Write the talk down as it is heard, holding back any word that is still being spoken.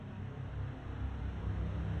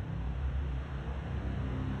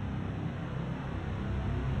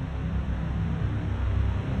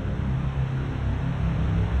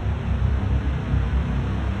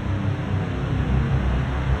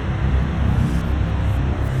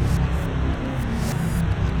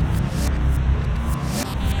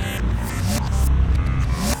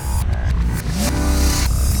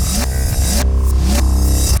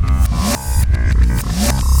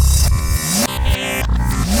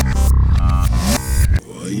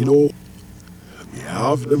know, we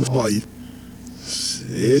have them fight.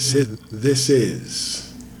 This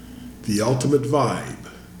is the ultimate vibe,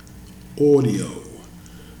 audio,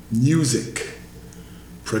 music,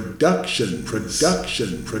 production. Ultimate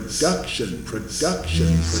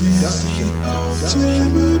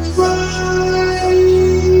vibe,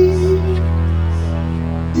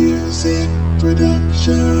 music,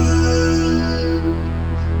 production.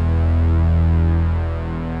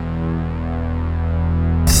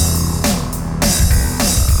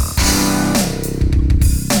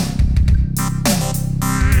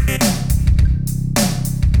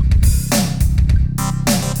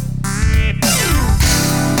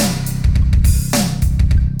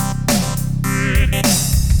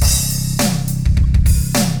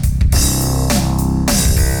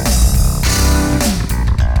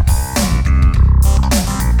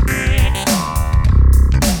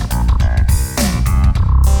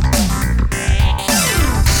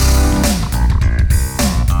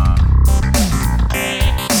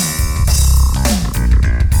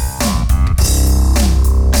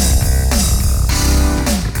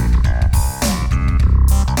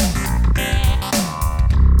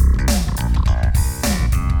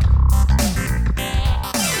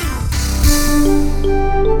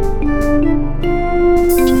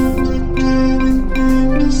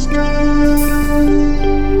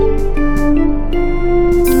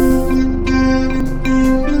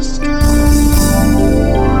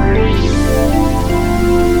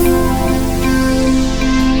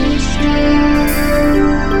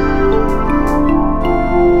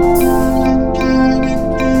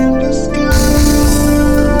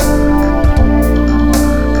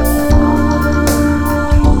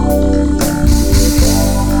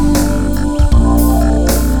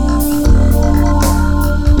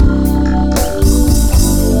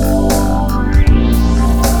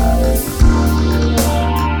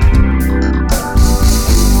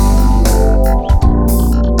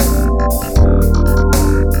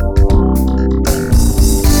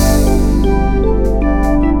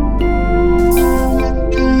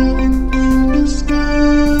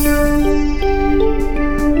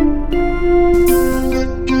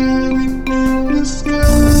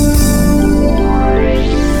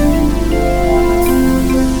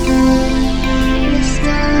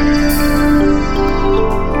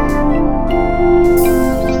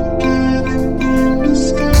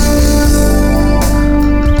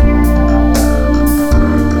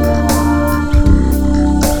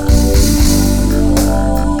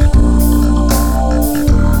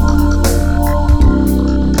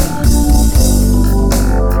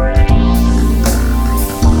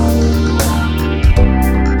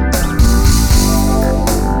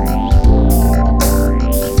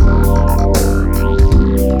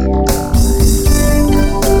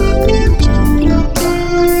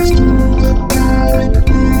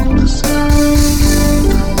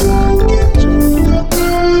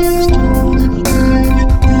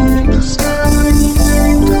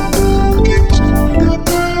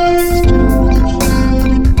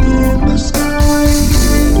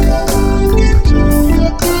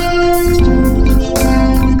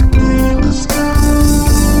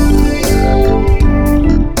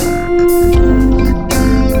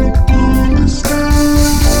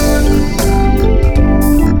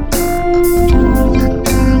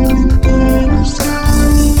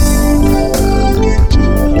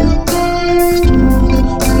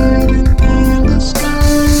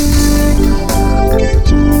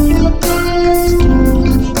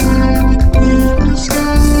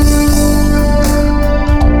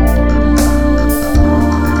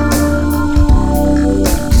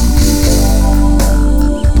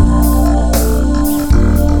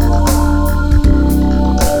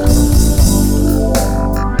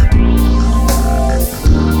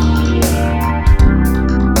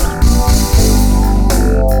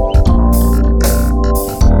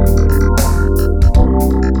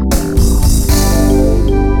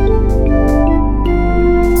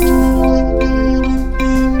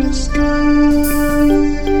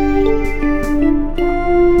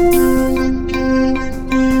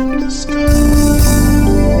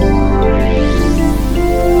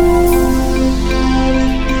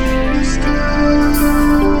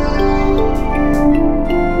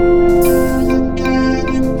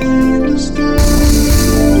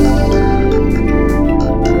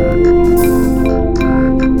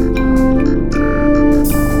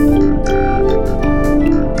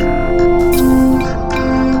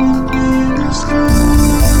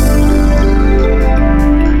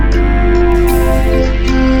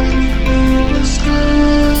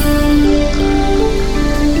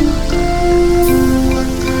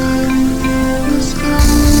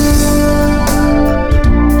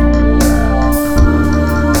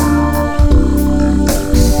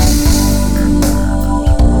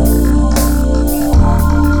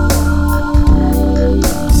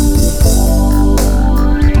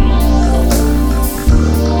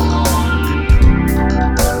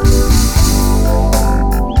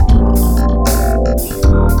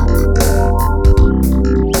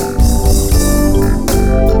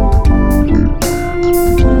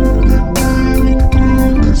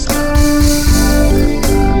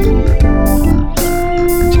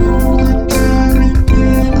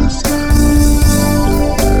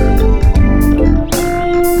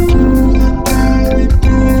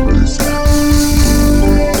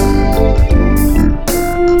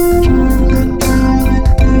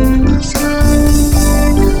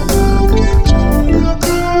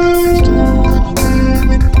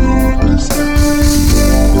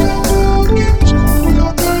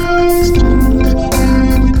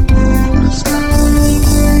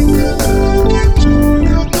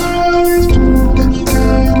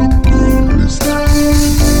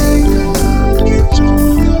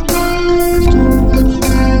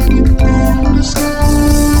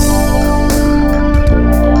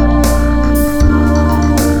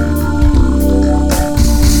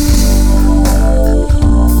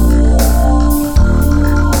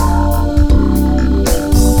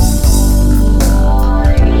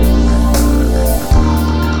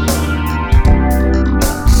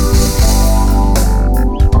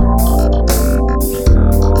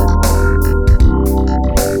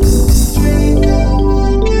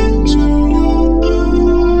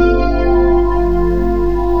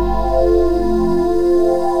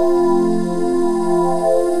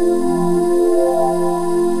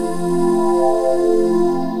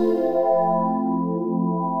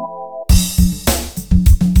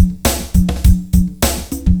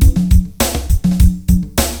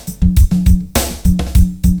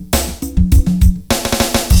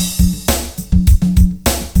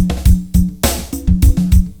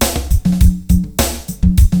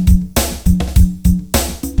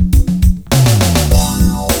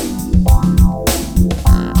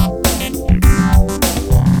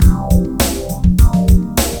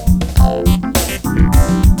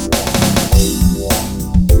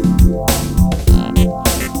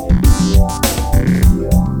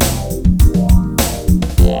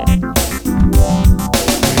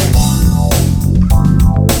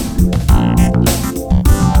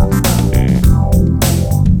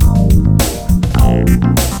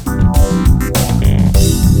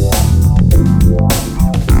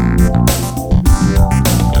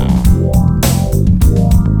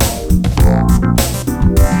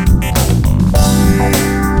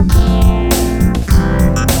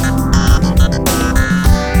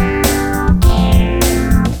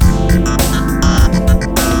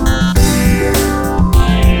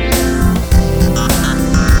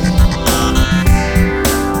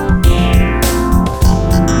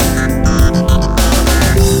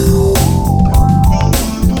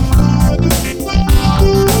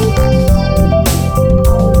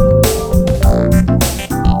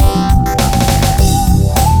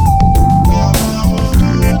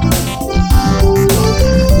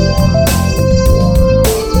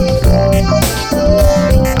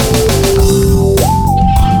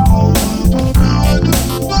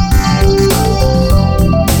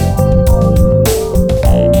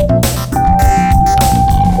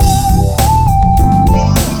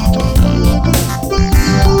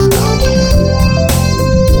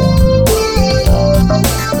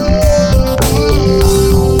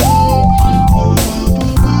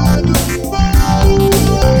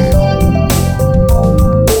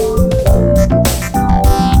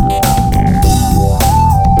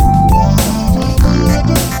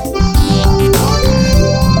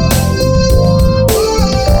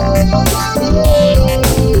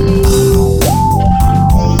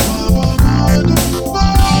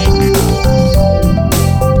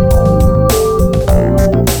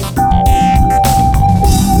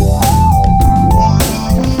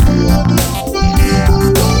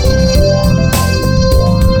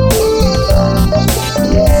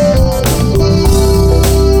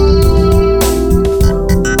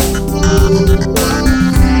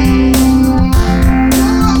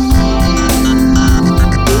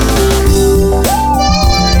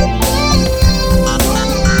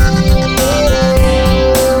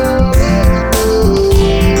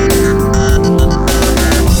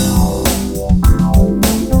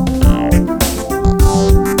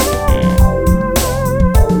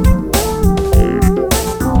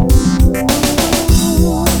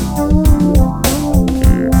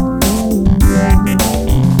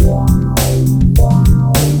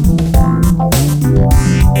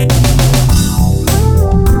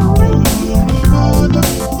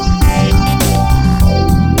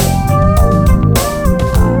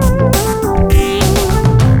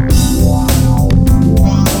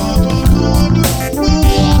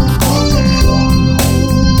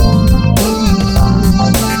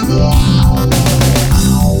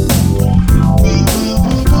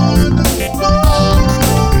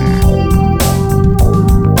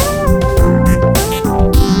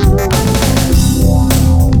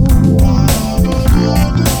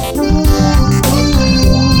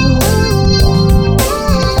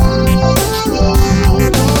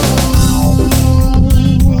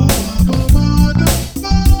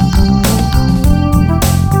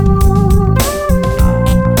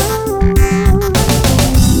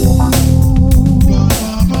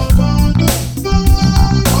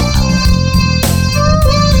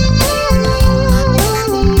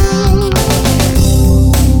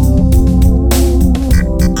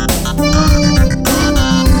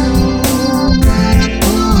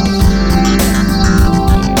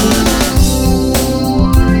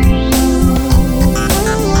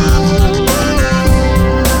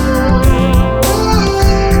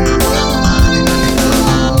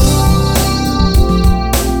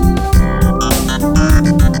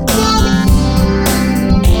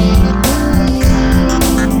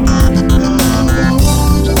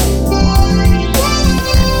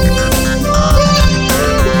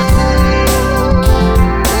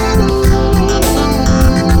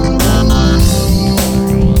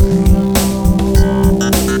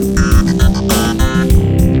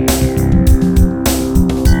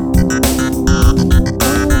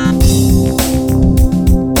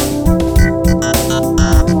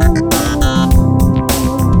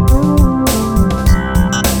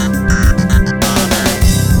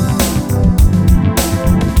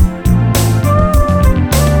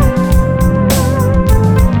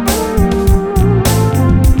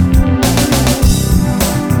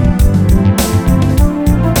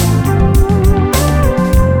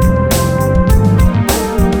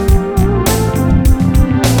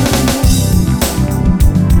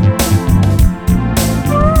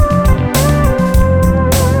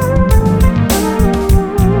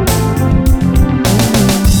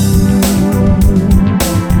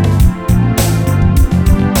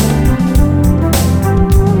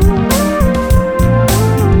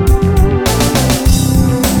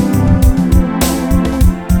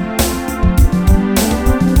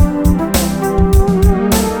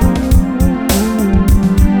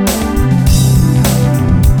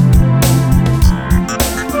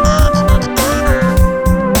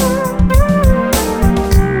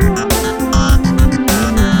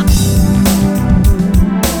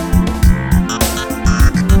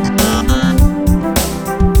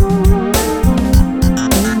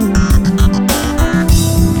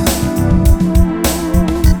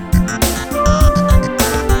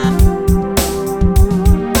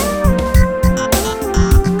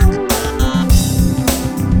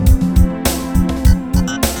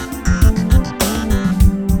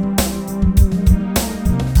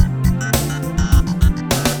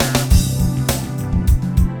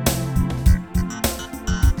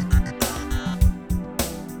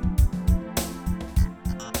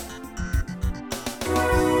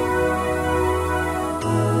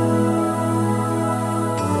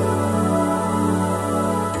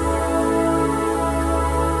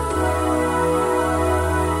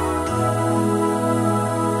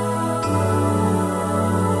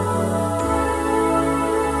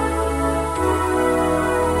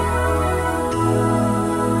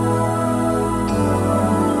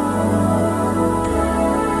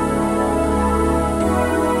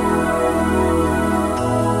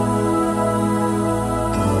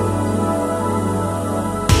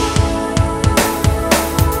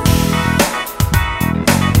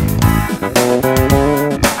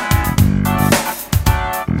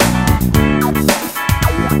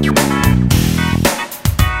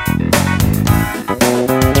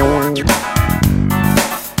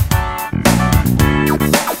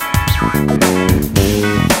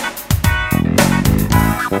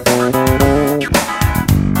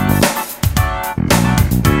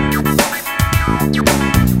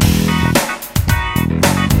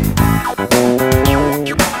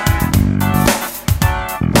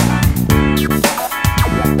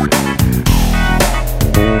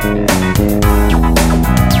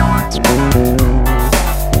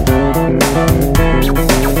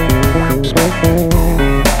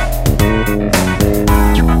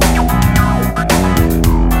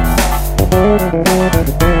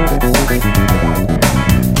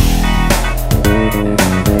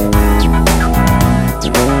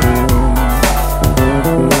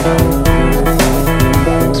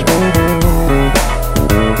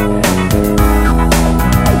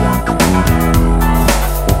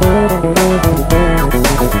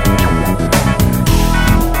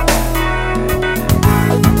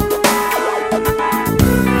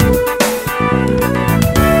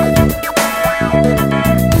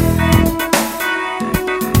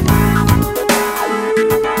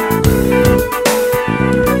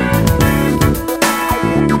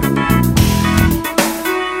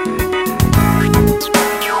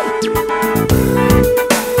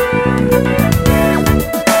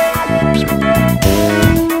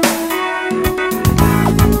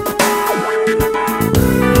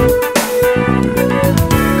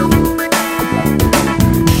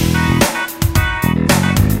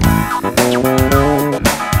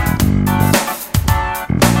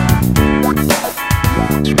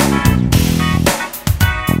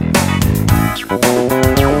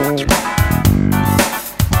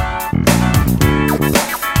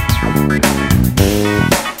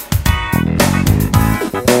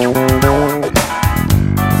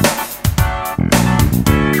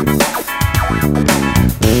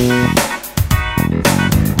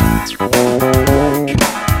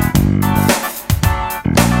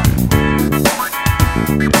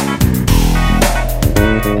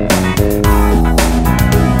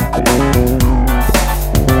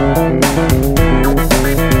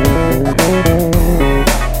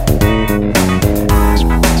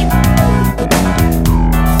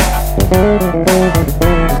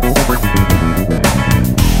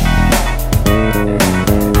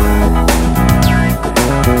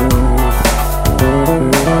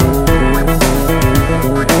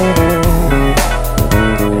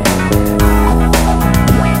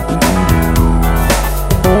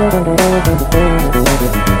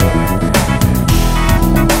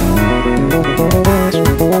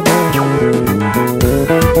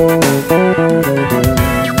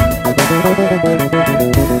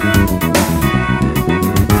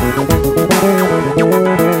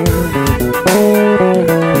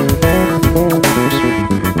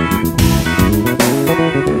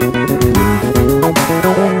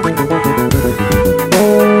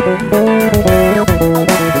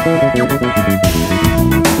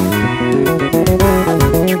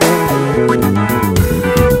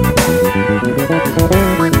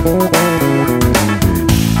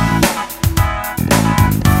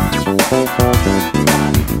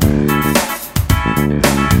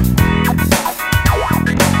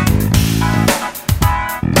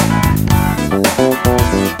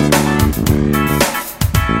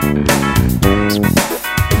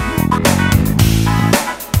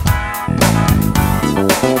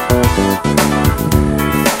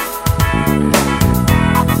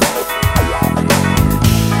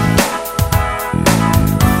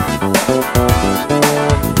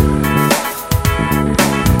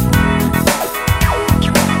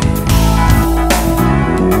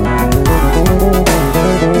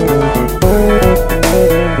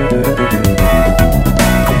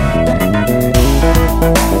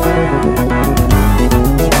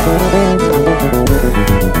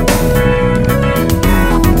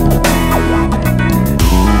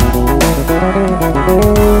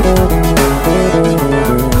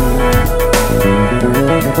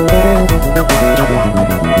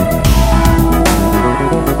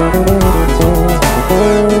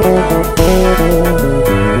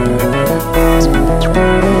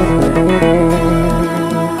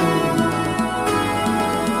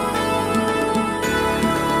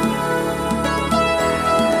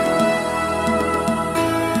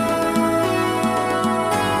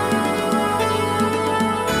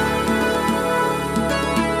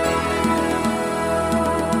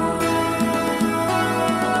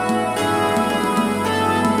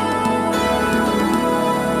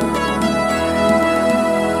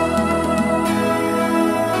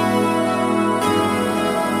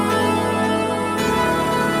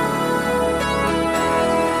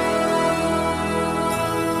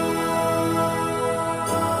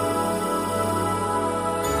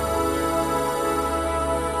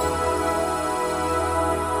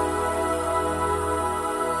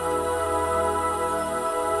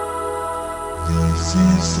 This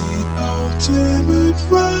is the ultimate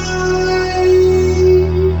vibe.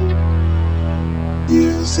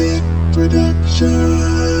 Music production.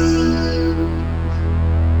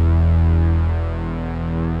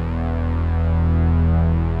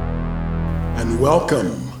 And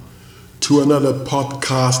welcome to another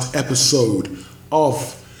podcast episode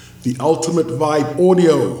of the Ultimate Vibe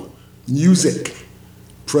Audio Music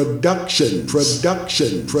Production.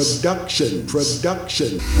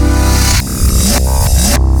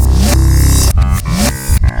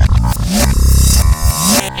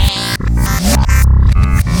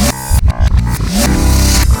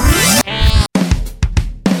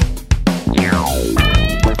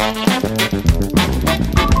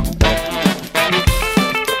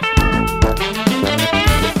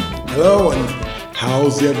 Hello, and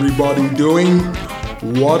how's everybody doing?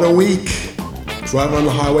 What a week. Driving on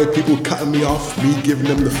the highway, people cutting me off, me giving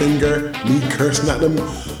them the finger, me cursing at them.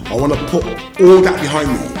 I want to put all that behind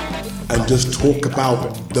me and just talk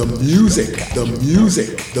about the music. The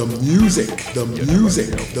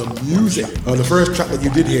first track that you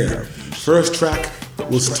did hear, first track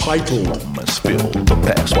was titled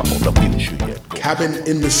Cabin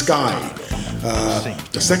in the Sky.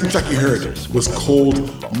 The second track you heard was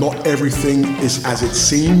called Not Everything Is As It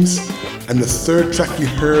Seems, and the third track you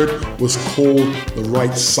heard was called The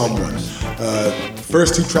Right Someone.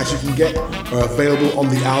 First two tracks you can get are available on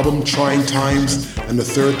the album Trying Times, and the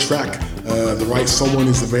third track, The Right Someone,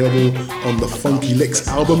 is available on the Funky Licks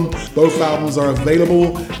album. Both albums are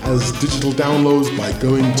available as digital downloads by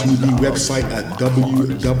going to the website at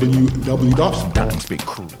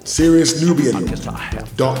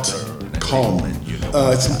www.seriousnubian.com.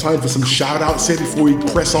 It's time for some shout outs here before we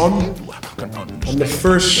press on. And the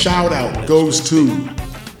first shout out goes to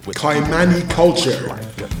Kaimani Culture.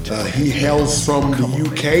 He hails from the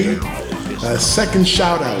UK. Second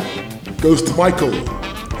shout out goes to Michael,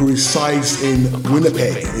 who resides in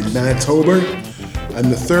Winnipeg in Manitoba.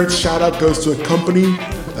 And the third shout out goes to a company.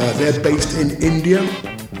 They're based in India.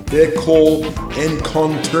 They're called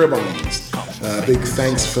Encon Turbines. Big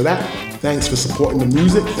thanks for that. Thanks for supporting the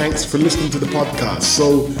music. Thanks for listening to the podcast.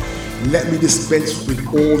 So let me dispense with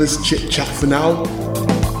all this chit chat for now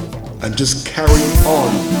and just carry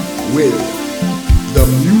on with the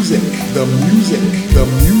music.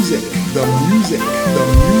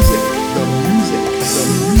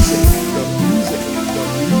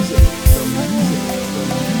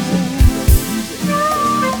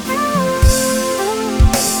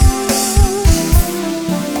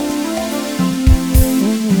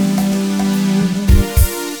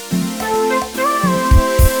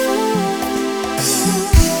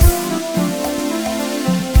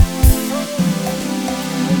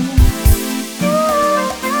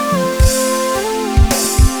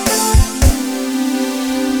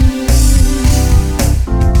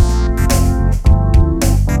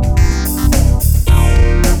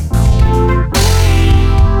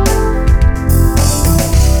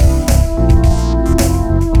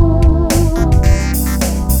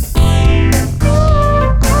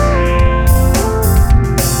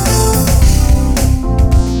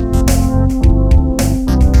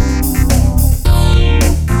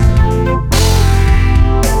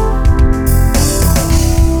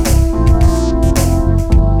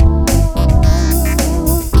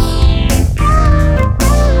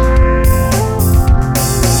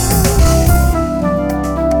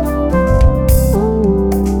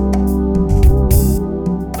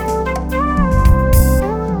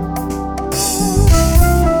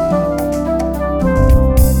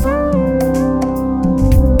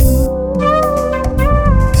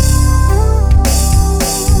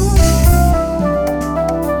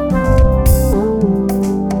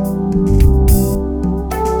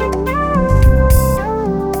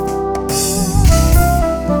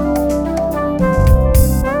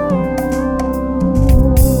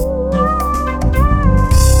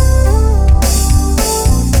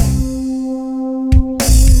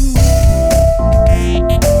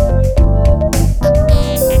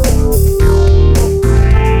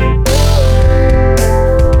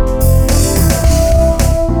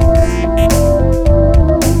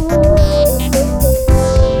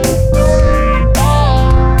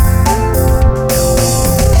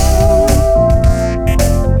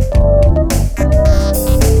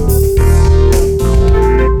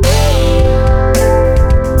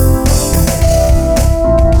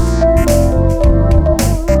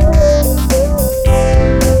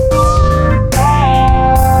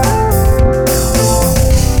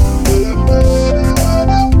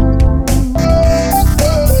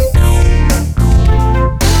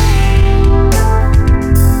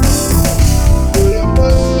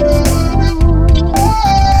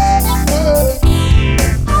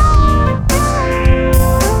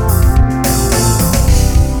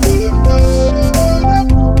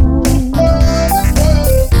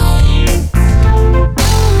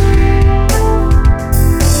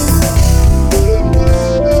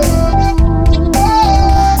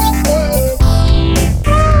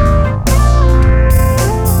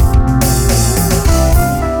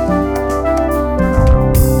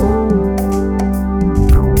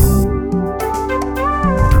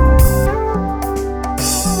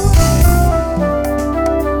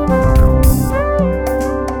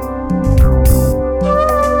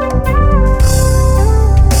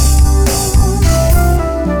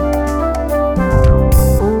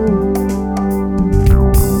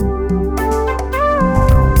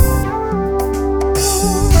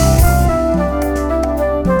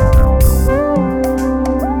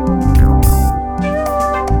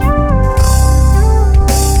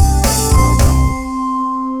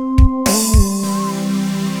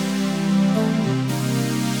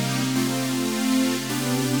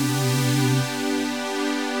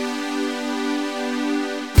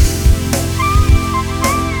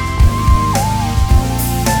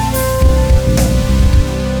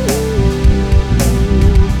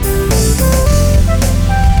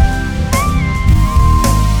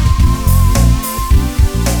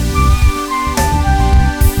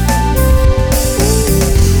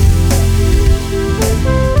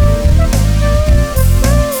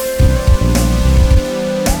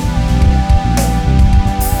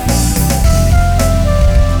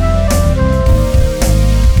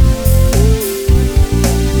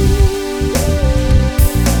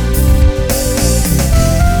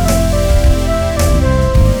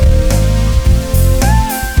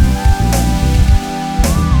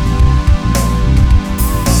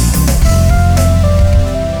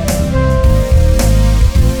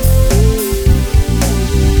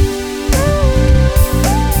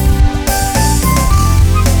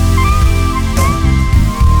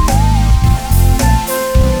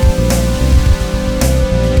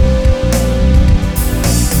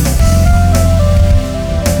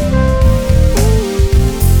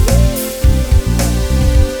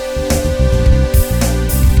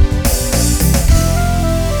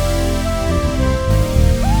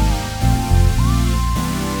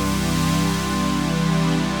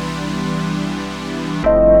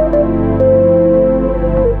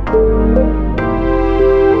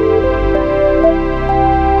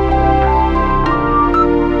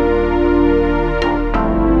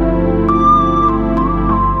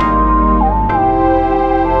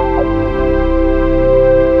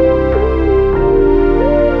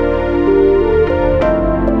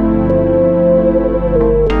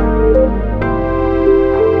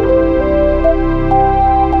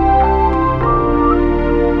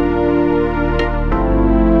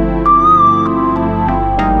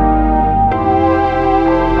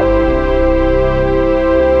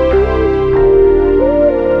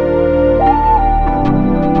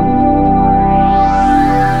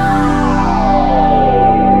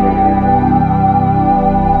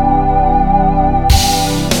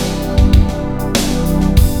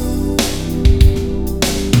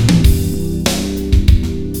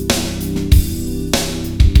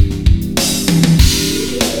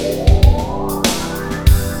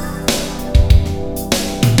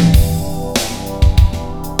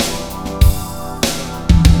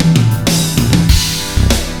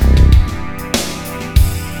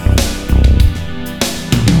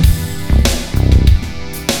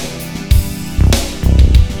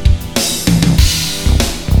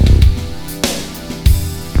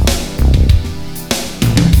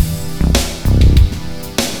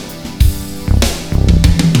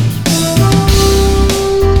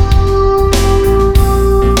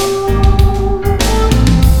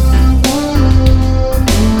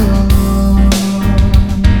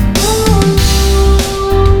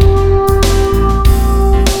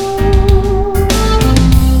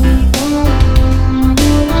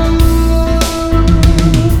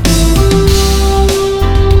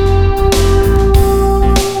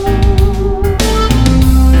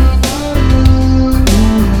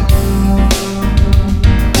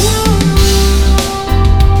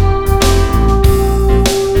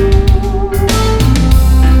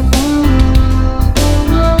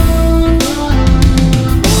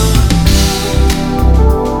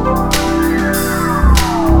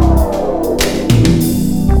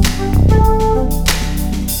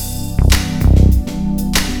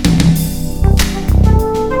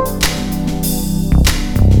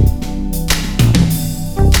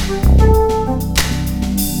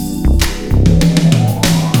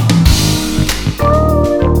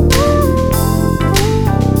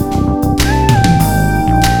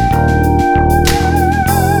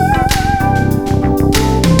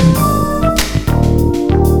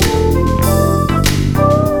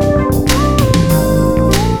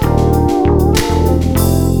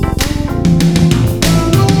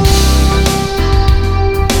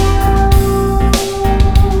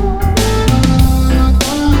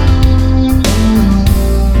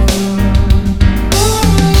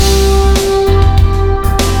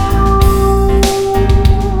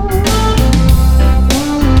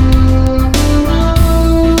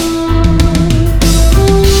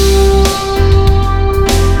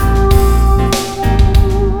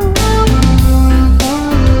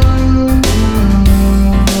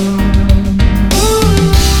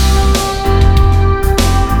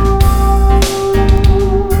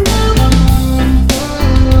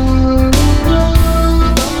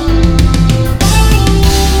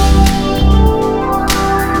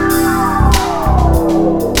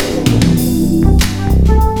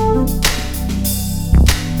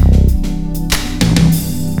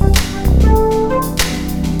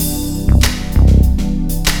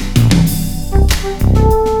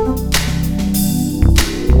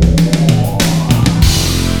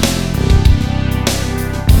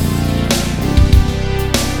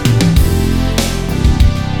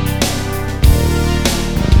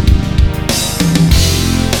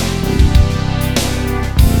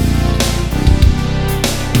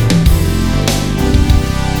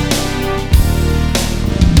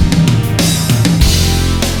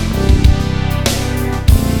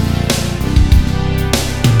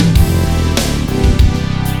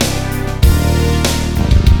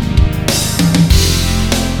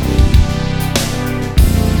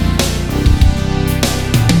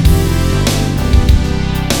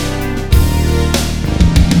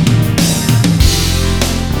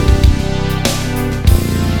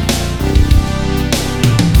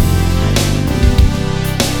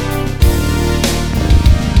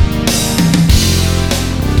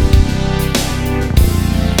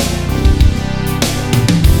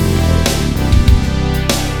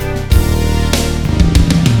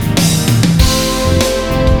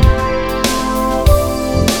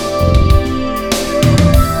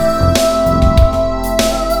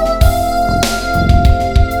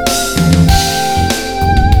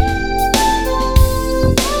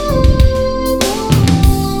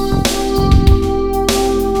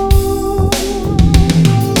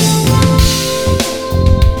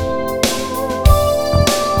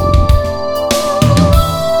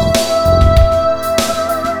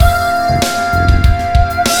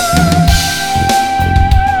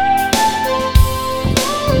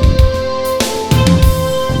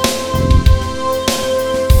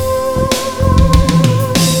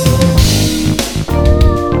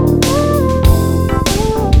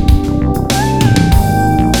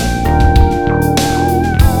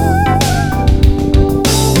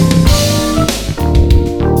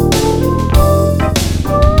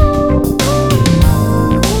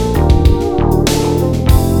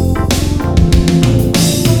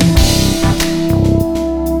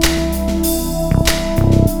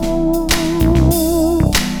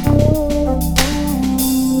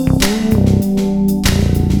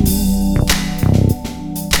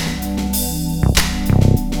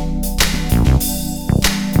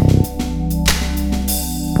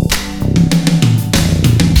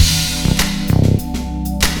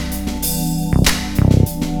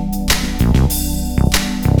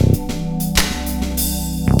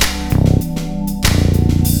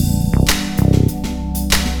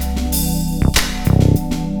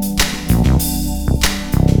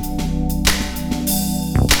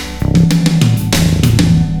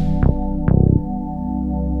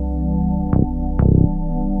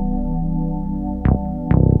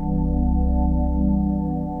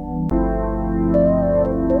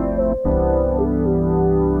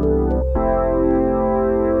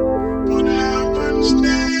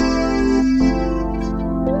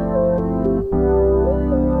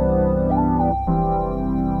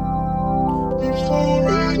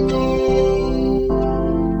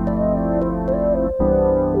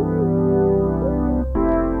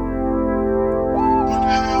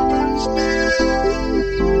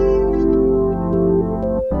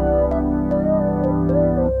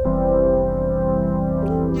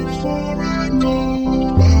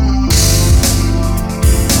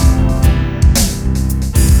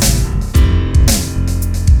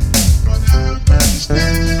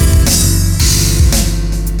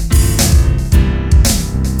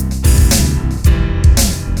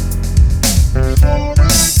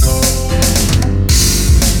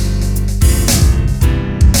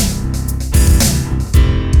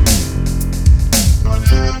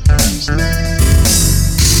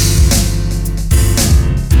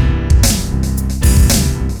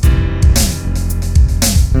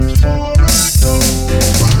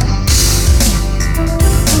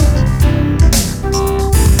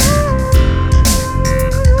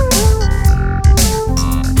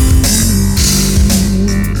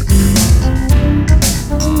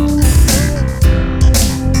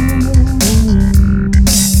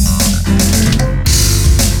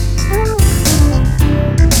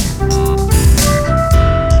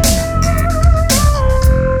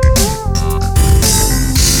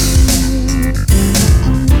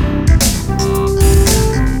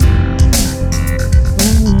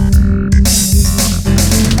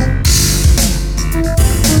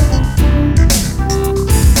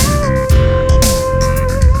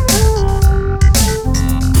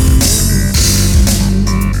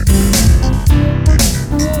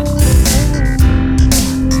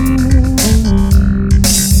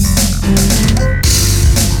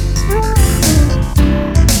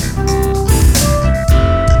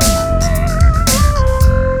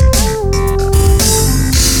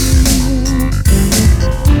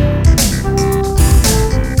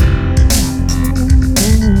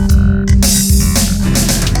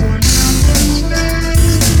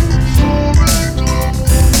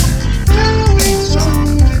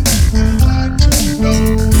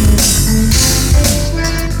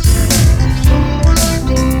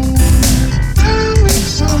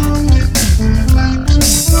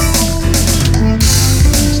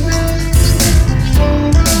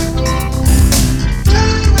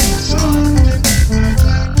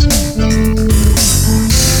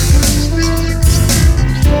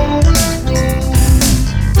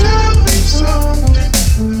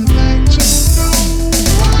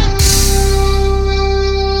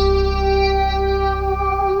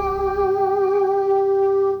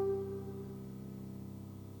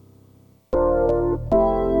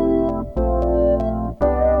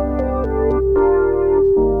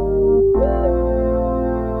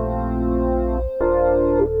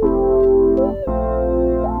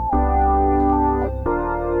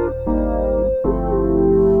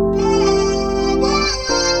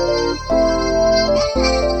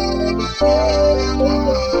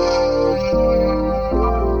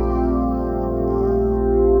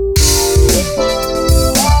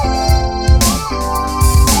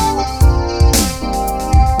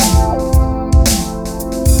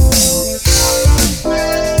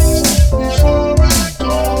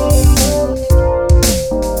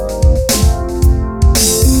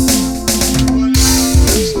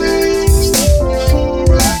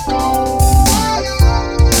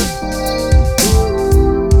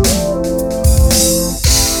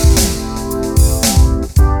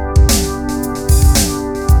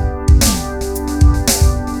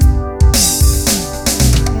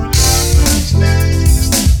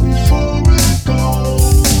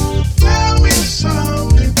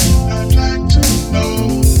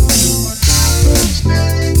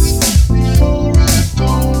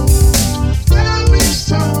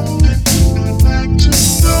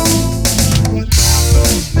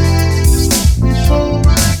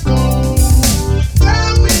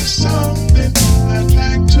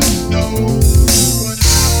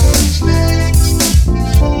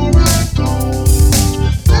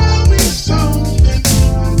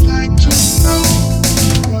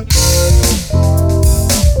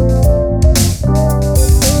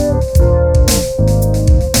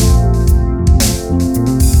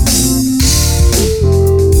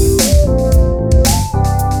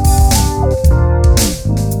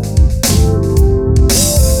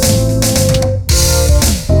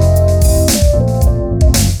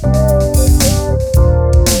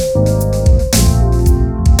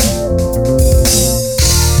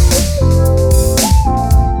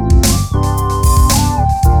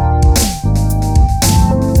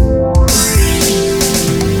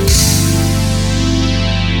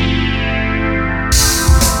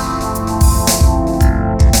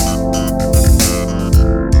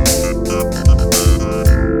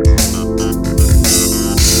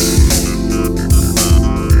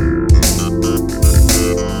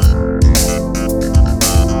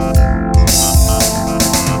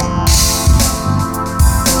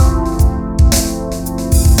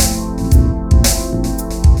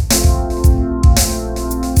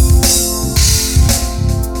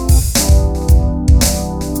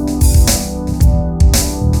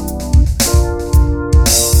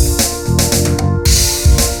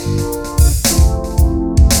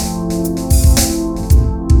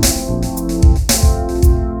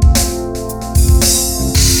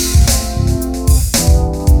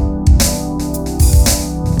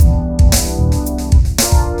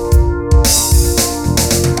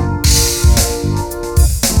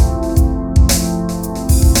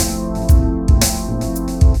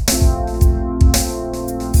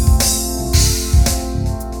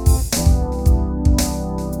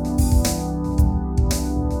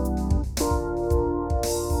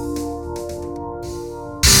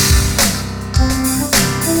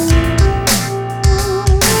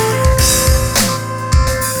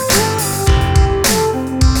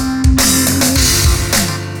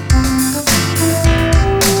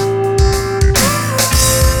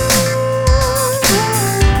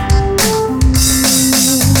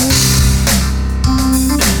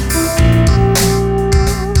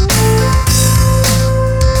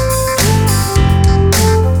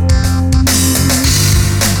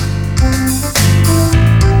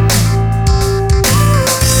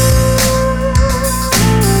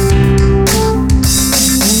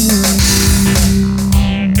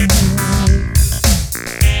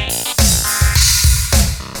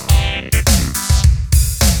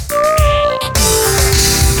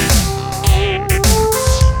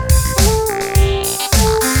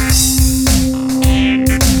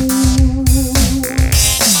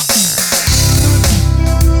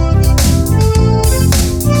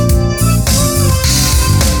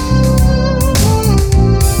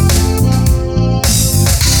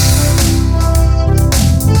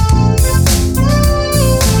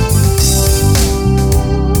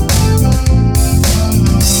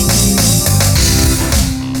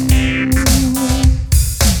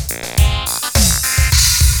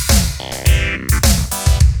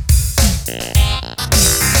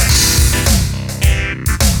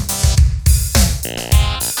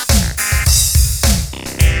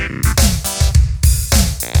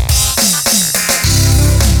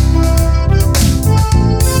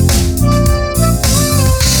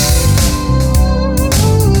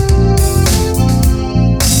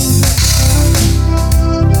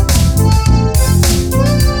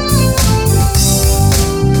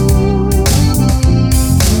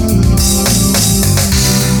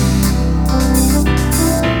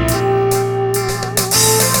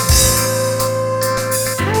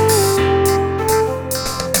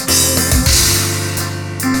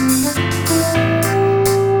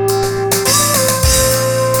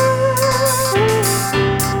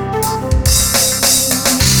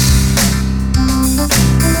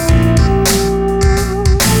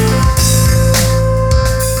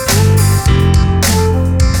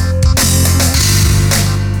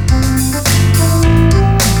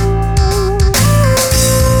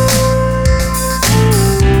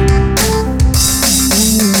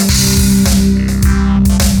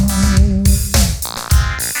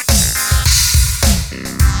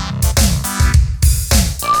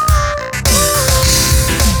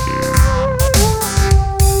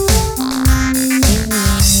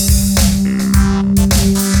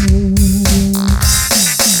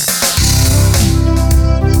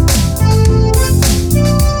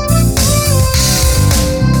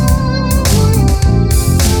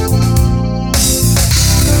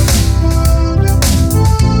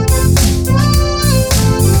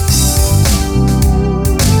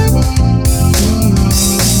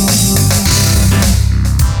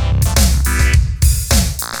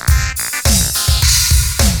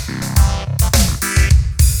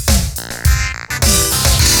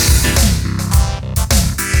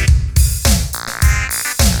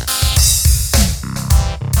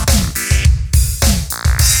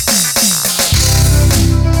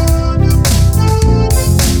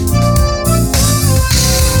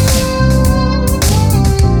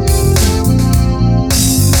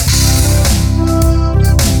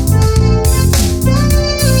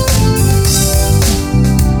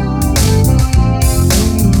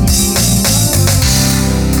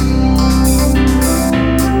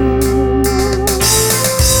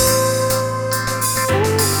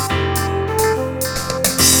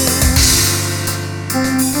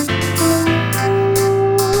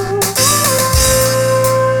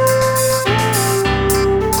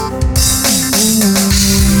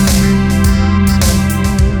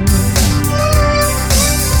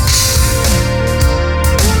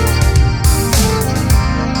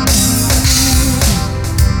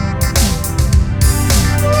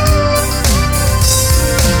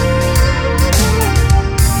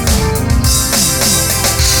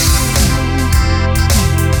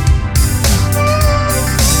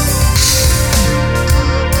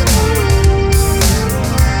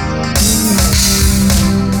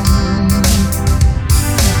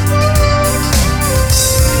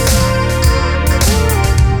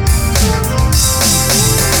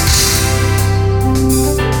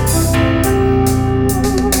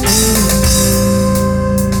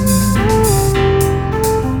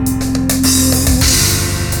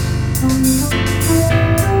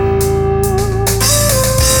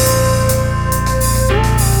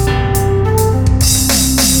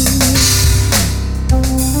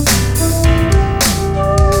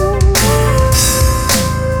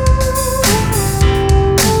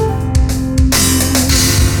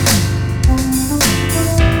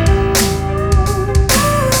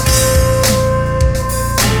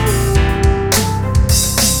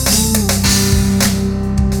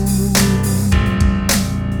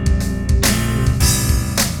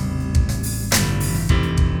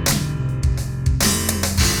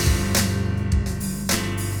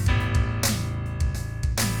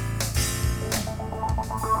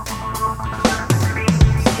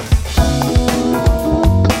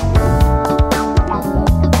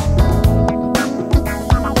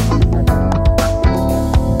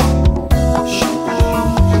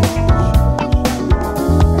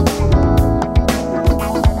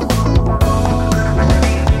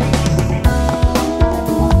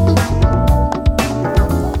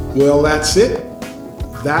 Well, that's it.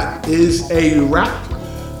 That is a wrap.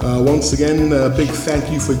 Once again, a big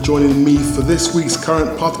thank you for joining me for this week's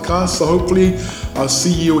current podcast. So hopefully I'll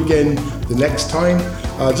see you again the next time.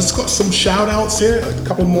 Just got some shout outs here, a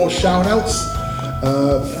couple more shout outs.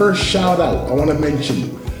 First shout out, I want to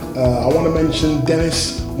mention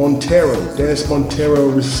Dennis Montero. Dennis Montero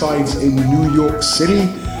resides in New York City.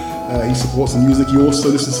 He supports the music. He also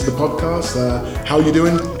listens to the podcast. How you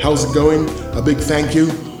doing? How's it going? A big thank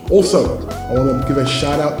you. Also, I want to give a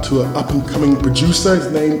shout out to an up-and-coming producer. His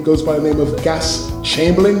name goes by the name of Gas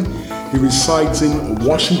Chamberlain. He resides in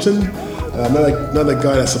Washington. Another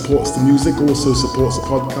guy that supports the music, also supports the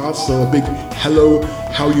podcast. So a big hello,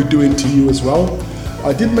 how you doing to you as well.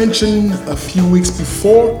 I did mention a few weeks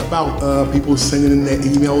before about people sending in their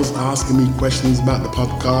emails, asking me questions about the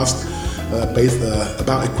podcast,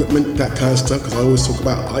 about equipment, that kind of stuff, because I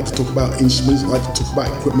like to talk about instruments, I like to talk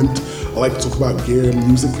about equipment, I like to talk about gear,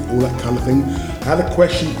 music, all that kind of thing. I had a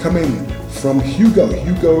question come in from Hugo.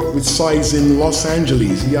 Hugo resides in Los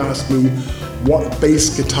Angeles. He asked me what bass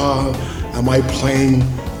guitar am I playing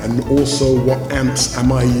and also what amps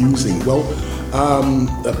am I using. Well,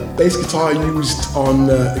 the bass guitar I used on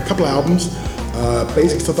a couple of albums,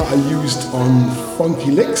 bass guitar that I used on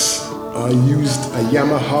Funky Licks, I used a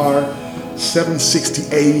Yamaha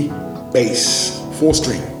 760A bass,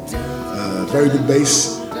 4-string. Very good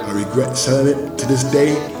bass. I regret selling it to this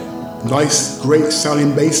day. Nice, great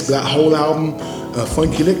sounding bass. That whole album,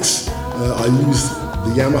 Funky Licks, I used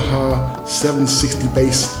the Yamaha 760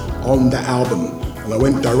 bass on that album. And I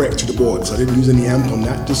went direct to the board, so I didn't use any amp on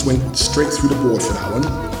that, just went straight through the board for that one.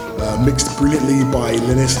 Mixed brilliantly by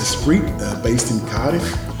Linus Esprit, based in Cardiff.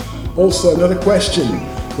 Also, another question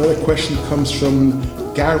comes from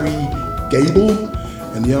Gary Gable,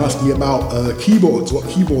 and he asked me about keyboards, what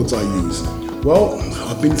keyboards I use. Well,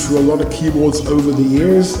 I've been through a lot of keyboards over the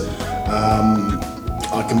years.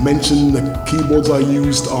 I can mention the keyboards I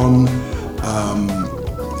used on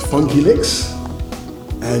Funky Licks,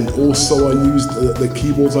 and also I used the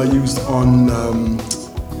keyboards I used on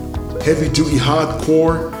Heavy Duty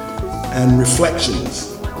Hardcore and Reflections.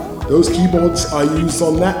 Those keyboards I used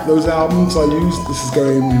on those albums I used, this is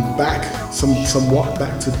going back somewhat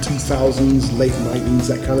back to 2000s, late 90s,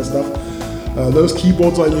 that kind of stuff. Those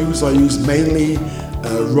keyboards I used mainly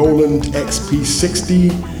Roland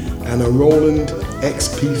XP60 and a Roland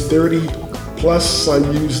XP30. Plus I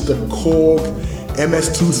used the Korg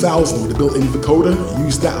MS2000 with a built-in vocoder.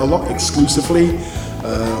 Used that a lot exclusively.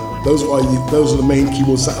 Those are the main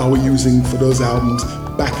keyboards that I was using for those albums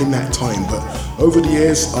back in that time. But over the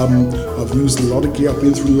years, I've used a lot of gear. I've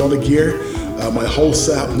been through a lot of gear. My whole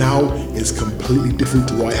setup now is completely different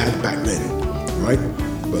to what I had back then, right?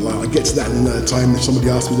 But I'll get to that in time if somebody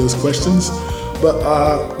asks me those questions. But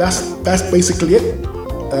that's basically it.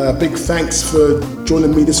 Big thanks for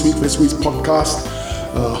joining me this week for this week's podcast.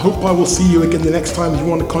 Hope I will see you again the next time. If you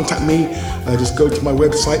want to contact me, just go to my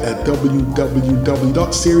website at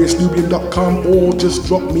www.seriousnubian.com or just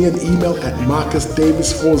drop me an email at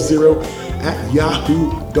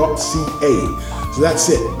marcusdavis40@yahoo.ca. So that's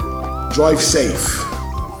it. Drive safe.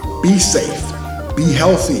 Be safe. Be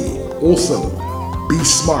healthy. Also, be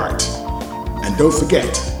smart. And don't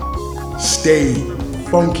forget, stay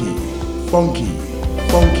funky, funky,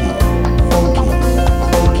 funky.